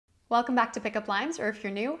Welcome back to Pickup Lines, or if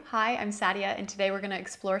you're new, hi, I'm Sadia, and today we're going to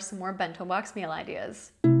explore some more bento box meal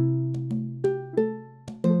ideas.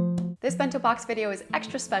 This bento box video is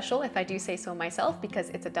extra special, if I do say so myself, because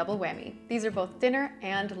it's a double whammy. These are both dinner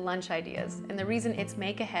and lunch ideas, and the reason it's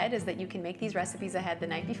make ahead is that you can make these recipes ahead the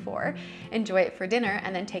night before, enjoy it for dinner,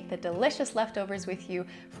 and then take the delicious leftovers with you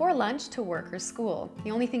for lunch to work or school.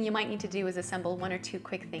 The only thing you might need to do is assemble one or two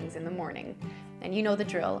quick things in the morning. And you know the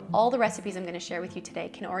drill. All the recipes I'm going to share with you today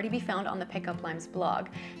can already be found on the Pickup Lines blog,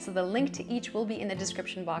 so the link to each will be in the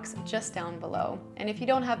description box just down below. And if you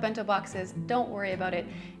don't have bento boxes, don't worry about it.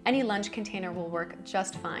 Any lunch container will work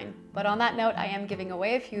just fine. But on that note, I am giving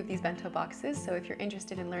away a few of these bento boxes, so if you're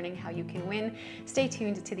interested in learning how you can win, stay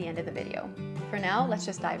tuned to the end of the video. For now, let's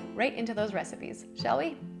just dive right into those recipes, shall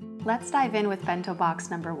we? Let's dive in with bento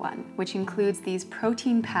box number 1, which includes these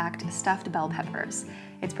protein-packed stuffed bell peppers.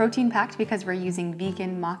 It's protein-packed because we're using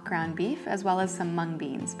vegan mock ground beef as well as some mung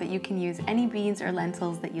beans, but you can use any beans or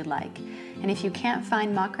lentils that you like. And if you can't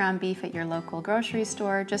find mock ground beef at your local grocery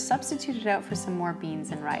store, just substitute it out for some more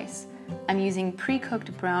beans and rice. I'm using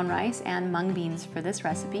pre-cooked brown rice and mung beans for this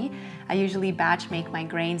recipe. I usually batch make my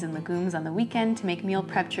grains and legumes on the weekend to make meal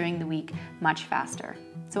prep during the week much faster.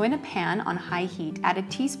 So in a pan on high heat, add a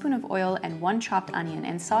teaspoon of oil and 1 chopped onion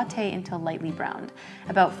and saute until lightly browned,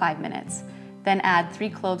 about 5 minutes. Then add 3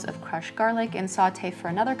 cloves of crushed garlic and saute for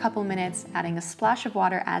another couple minutes, adding a splash of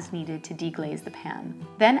water as needed to deglaze the pan.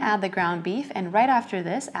 Then add the ground beef, and right after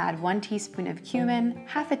this add 1 teaspoon of cumin,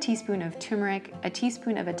 half a teaspoon of turmeric, a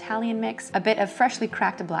teaspoon of Italian mix, a bit of freshly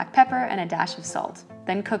cracked black pepper, and a dash of salt.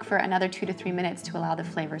 Then cook for another 2 to 3 minutes to allow the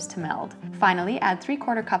flavors to meld. Finally, add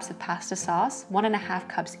 3/4 cups of pasta sauce, 1½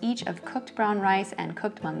 cups each of cooked brown rice and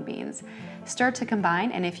cooked mung beans. Stir to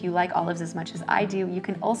combine, and if you like olives as much as I do, you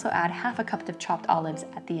can also add half a cup of chopped olives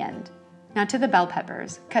at the end. Now to the bell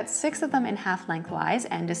peppers. Cut 6 of them in half lengthwise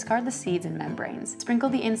and discard the seeds and membranes. Sprinkle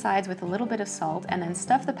the insides with a little bit of salt and then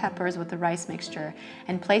stuff the peppers with the rice mixture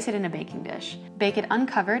and place it in a baking dish. Bake it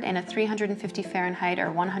uncovered in a 350 Fahrenheit or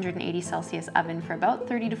 180 Celsius oven for about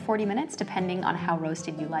 30 to 40 minutes depending on how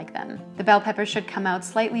roasted you like them. The bell peppers should come out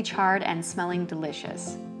slightly charred and smelling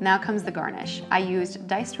delicious. Now comes the garnish. I used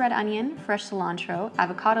diced red onion, fresh cilantro,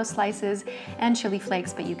 avocado slices, and chili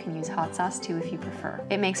flakes, but you can use hot sauce too if you prefer.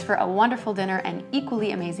 It makes for a wonderful dinner and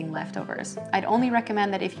equally amazing leftovers. I'd only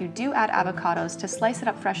recommend that if you do add avocados to slice it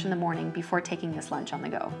up fresh in the morning before taking this lunch on the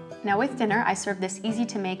go. Now with dinner, I serve this easy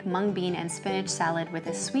to make mung bean and spinach salad with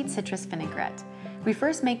a sweet citrus vinaigrette. We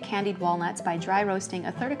first make candied walnuts by dry roasting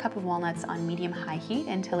 1/3 cup of walnuts on medium-high heat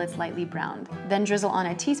until it's lightly browned. Then drizzle on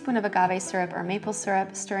a teaspoon of agave syrup or maple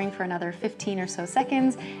syrup, stirring for another 15 or so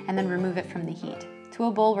seconds, and then remove it from the heat. To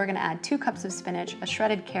a bowl, we're going to add 2 cups of spinach, a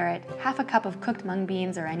shredded carrot, half a cup of cooked mung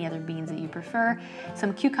beans or any other beans that you prefer,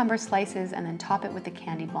 some cucumber slices, and then top it with the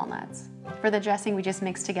candied walnuts. For the dressing, we just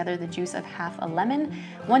mix together the juice of half a lemon,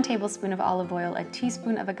 1 tablespoon of olive oil, a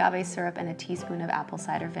teaspoon of agave syrup, and a teaspoon of apple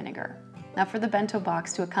cider vinegar. Now for the bento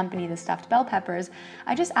box to accompany the stuffed bell peppers,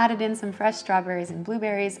 I just added in some fresh strawberries and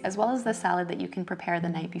blueberries, as well as the salad that you can prepare the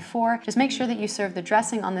night before. Just make sure that you serve the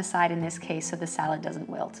dressing on the side in this case so the salad doesn't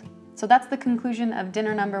wilt. So that's the conclusion of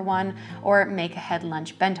dinner number 1, or make ahead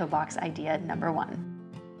lunch bento box idea number 1.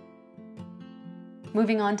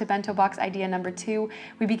 Moving on to bento box idea number 2,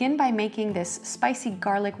 we begin by making this spicy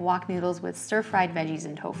garlic wok noodles with stir-fried veggies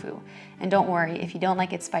and tofu. And don't worry, if you don't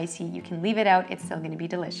like it spicy, you can leave it out, it's still going to be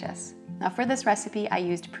delicious. Now for this recipe, I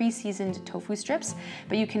used pre-seasoned tofu strips,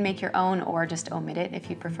 but you can make your own or just omit it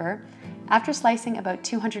if you prefer. After slicing about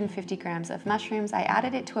 250 grams of mushrooms, I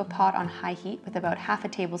added it to a pot on high heat with about half a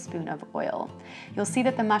tablespoon of oil. You'll see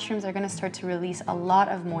that the mushrooms are going to start to release a lot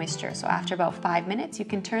of moisture, so after about 5 minutes, you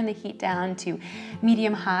can turn the heat down to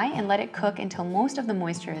medium-high and let it cook until most of the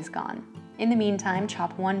moisture is gone. In the meantime,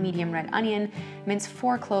 chop 1 medium red onion, mince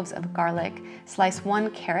 4 cloves of garlic, slice 1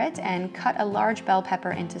 carrot, and cut a large bell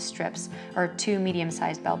pepper into strips, or 2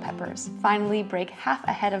 medium-sized bell peppers. Finally, break half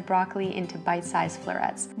a head of broccoli into bite-sized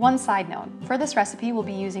florets. One side note, for this recipe, we'll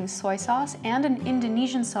be using soy sauce and an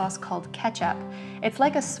Indonesian sauce called ketchup. It's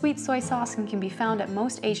like a sweet soy sauce and can be found at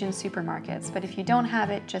most Asian supermarkets, but if you don't have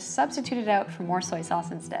it, just substitute it out for more soy sauce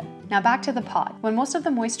instead. Now back to the pot. When most of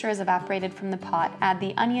the moisture is evaporated from the pot, add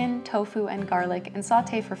the onion, tofu, and garlic and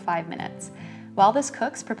saute for 5 minutes. While this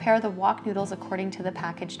cooks, prepare the wok noodles according to the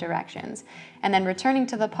package directions. And then returning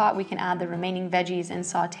to the pot, we can add the remaining veggies and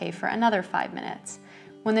saute for another 5 minutes.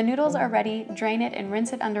 When the noodles are ready, drain it and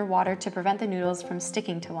rinse it under water to prevent the noodles from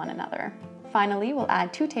sticking to one another. Finally, we'll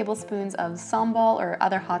add 2 tablespoons of sambal or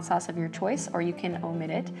other hot sauce of your choice, or you can omit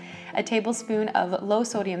it, a tablespoon of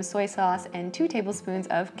low-sodium soy sauce, and 2 tablespoons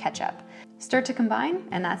of ketchup. Stir to combine,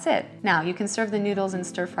 and that's it. Now, you can serve the noodles and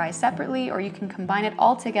stir fry separately, or you can combine it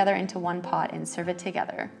all together into one pot and serve it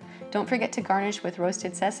together. Don't forget to garnish with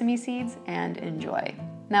roasted sesame seeds, and enjoy.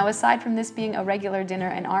 Now, aside from this being a regular dinner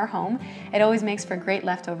in our home, it always makes for great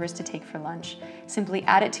leftovers to take for lunch. Simply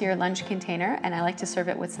add it to your lunch container, and I like to serve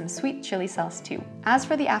it with some sweet chili sauce too. As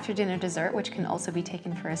for the after dinner dessert, which can also be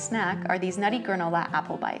taken for a snack, are these nutty granola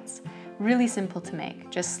apple bites. Really simple to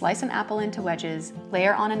make. Just slice an apple into wedges,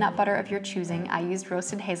 layer on a nut butter of your choosing. I used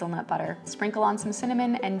roasted hazelnut butter, sprinkle on some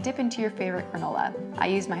cinnamon, and dip into your favorite granola. I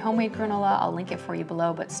used my homemade granola, I'll link it for you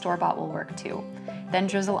below, but store-bought will work too. Then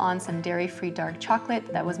drizzle on some dairy-free dark chocolate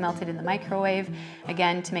that was melted in the microwave.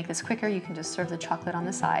 Again, to make this quicker, you can just serve the chocolate on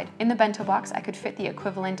the side. In the bento box, I could fit the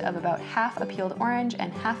equivalent of about half a peeled orange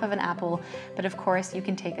and half of an apple, but of course, you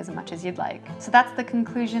can take as much as you'd like. So that's the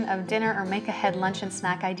conclusion of dinner or make-ahead lunch and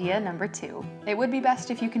snack idea number 2. It would be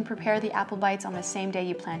best if you can prepare the apple bites on the same day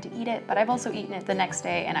you plan to eat it, but I've also eaten it the next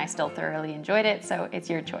day and I still thoroughly enjoyed it, so it's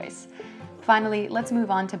your choice. Finally, let's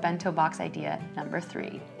move on to bento box idea number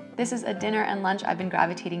 3. This is a dinner and lunch I've been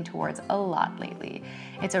gravitating towards a lot lately.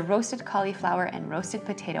 It's a roasted cauliflower and roasted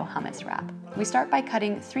potato hummus wrap. We start by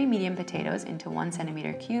cutting 3 medium potatoes into 1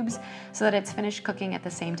 centimeter cubes so that it's finished cooking at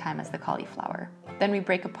the same time as the cauliflower. Then we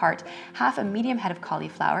break apart half a medium head of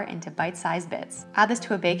cauliflower into bite-sized bits. Add this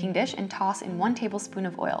to a baking dish and toss in 1 tablespoon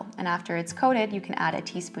of oil. And after it's coated, you can add a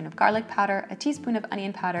teaspoon of garlic powder, a teaspoon of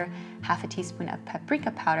onion powder, half a teaspoon of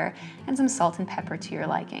paprika powder, and some salt and pepper to your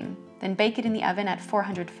liking. Then bake it in the oven at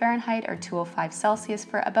 400 Fahrenheit or 205 Celsius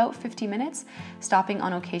for about 50 minutes, stopping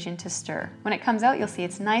on occasion to stir. When it comes out, you'll see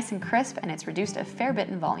it's nice and crisp and it's reduced a fair bit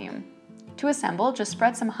in volume. To assemble, just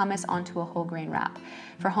spread some hummus onto a whole grain wrap.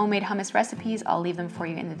 For homemade hummus recipes, I'll leave them for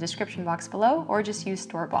you in the description box below, or just use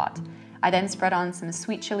store-bought. I then spread on some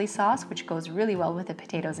sweet chili sauce, which goes really well with the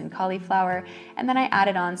potatoes and cauliflower, and then I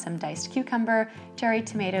added on some diced cucumber, cherry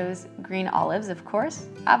tomatoes, green olives of course,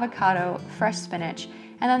 avocado, fresh spinach,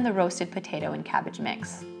 and then the roasted potato and cabbage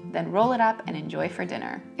mix. Then roll it up and enjoy for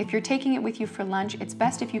dinner. If you're taking it with you for lunch, it's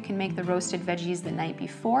best if you can make the roasted veggies the night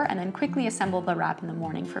before and then quickly assemble the wrap in the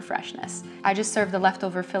morning for freshness. I just serve the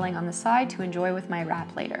leftover filling on the side to enjoy with my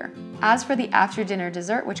wrap later. As for the after dinner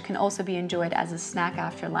dessert, which can also be enjoyed as a snack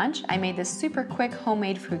after lunch, I made this super quick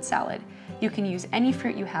homemade fruit salad. You can use any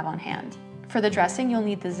fruit you have on hand. For the dressing, you'll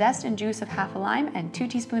need the zest and juice of half a lime and 2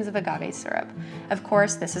 teaspoons of agave syrup. Of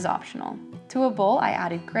course, this is optional. To a bowl, I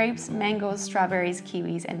added grapes, mangoes, strawberries,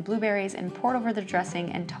 kiwis, and blueberries and poured over the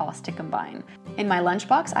dressing and tossed to combine. In my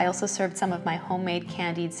lunchbox, I also served some of my homemade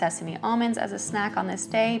candied sesame almonds as a snack on this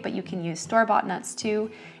day, but you can use store-bought nuts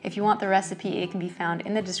too. If you want the recipe, it can be found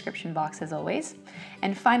in the description box as always.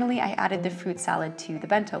 And finally, I added the fruit salad to the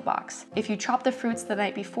bento box. If you chop the fruits the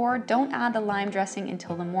night before, don't add the lime dressing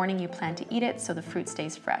until the morning you plan to eat it so the fruit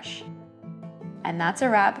stays fresh. And that's a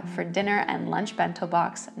wrap for dinner and lunch bento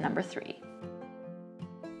box number 3.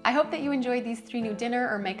 I hope that you enjoyed these 3 new dinner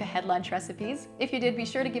or make-ahead lunch recipes. If you did, be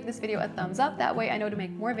sure to give this video a thumbs up. That way I know to make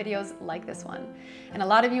more videos like this one. And a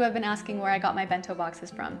lot of you have been asking where I got my bento boxes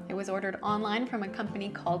from. It was ordered online from a company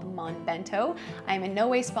called Bento. I am in no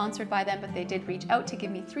way sponsored by them, but they did reach out to give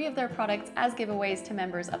me 3 of their products as giveaways to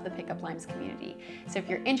members of the Pickup Limes community. So if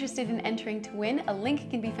you're interested in entering to win, a link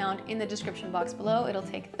can be found in the description box below. It'll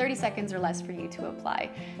take 30 seconds or less for you to apply.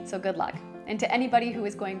 So good luck. And to anybody who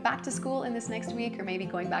is going back to school in this next week or maybe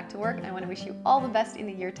going back to work, I want to wish you all the best in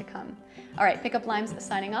the year to come. All right, Pickup Limes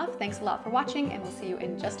signing off. Thanks a lot for watching, and we'll see you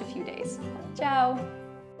in just a few days. Ciao!